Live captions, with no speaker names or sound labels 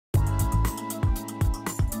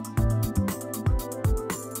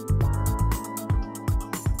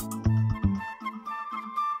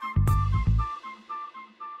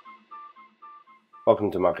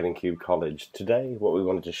Welcome to Marketing Cube College. Today what we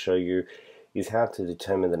wanted to show you is how to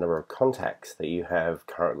determine the number of contacts that you have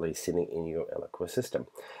currently sitting in your Eloqua system.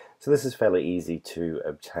 So this is fairly easy to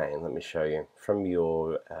obtain. Let me show you. From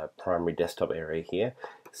your primary desktop area here,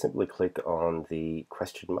 simply click on the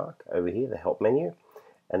question mark over here, the help menu,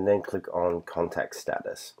 and then click on contact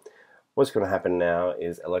status. What's going to happen now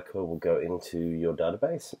is Eloqua will go into your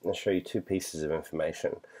database and show you two pieces of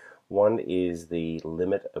information. One is the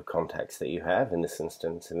limit of contacts that you have. In this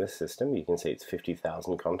instance, in this system, you can see it's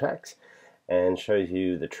 50,000 contacts, and shows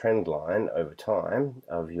you the trend line over time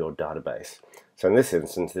of your database. So in this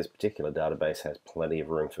instance, this particular database has plenty of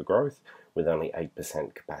room for growth with only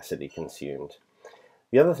 8% capacity consumed.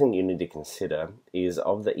 The other thing you need to consider is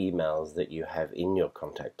of the emails that you have in your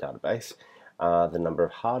contact database, the number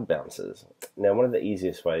of hard bounces. Now, one of the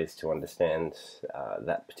easiest ways to understand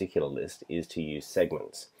that particular list is to use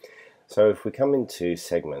segments. So if we come into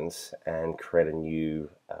segments and create a new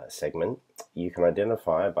segment, you can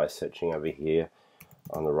identify by searching over here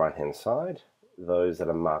on the right hand side those that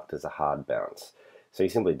are marked as a hard bounce. So you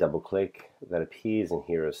simply double click, that appears in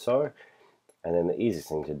here as so, and then the easiest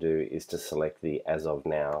thing to do is to select the as of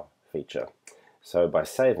now feature. So by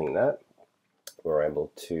saving that, we're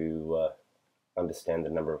able to understand the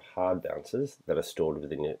number of hard bounces that are stored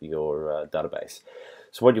within your database.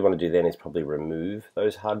 So what you want to do then is probably remove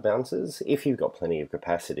those hard bounces. If you've got plenty of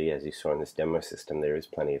capacity, as you saw in this demo system, there is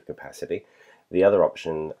plenty of capacity. The other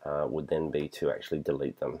option would then be to actually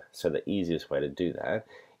delete them. So the easiest way to do that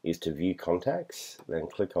is to view contacts, then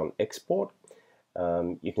click on export.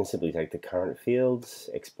 You can simply take the current fields,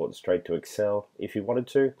 export straight to Excel if you wanted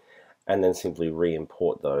to, and then simply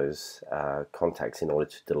re-import those contacts in order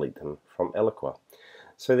to delete them from Eloqua.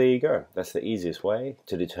 So there you go. That's the easiest way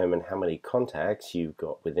to determine how many contacts you've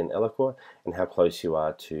got within Eloqua and how close you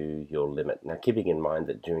are to your limit. Now, keeping in mind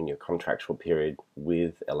that during your contractual period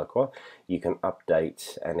with Eloqua, you can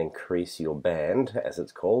update and increase your band, as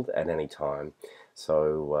it's called, at any time.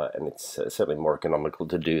 So, and it's certainly more economical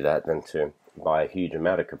to do that than to buy a huge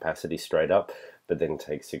amount of capacity straight up, but then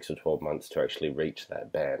take 6 or 12 months to actually reach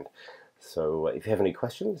that band. So if you have any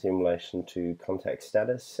questions in relation to contact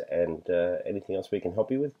status and anything else we can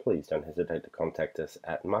help you with, please don't hesitate to contact us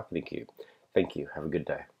at Marketing Cube. Thank you. Have a good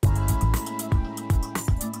day.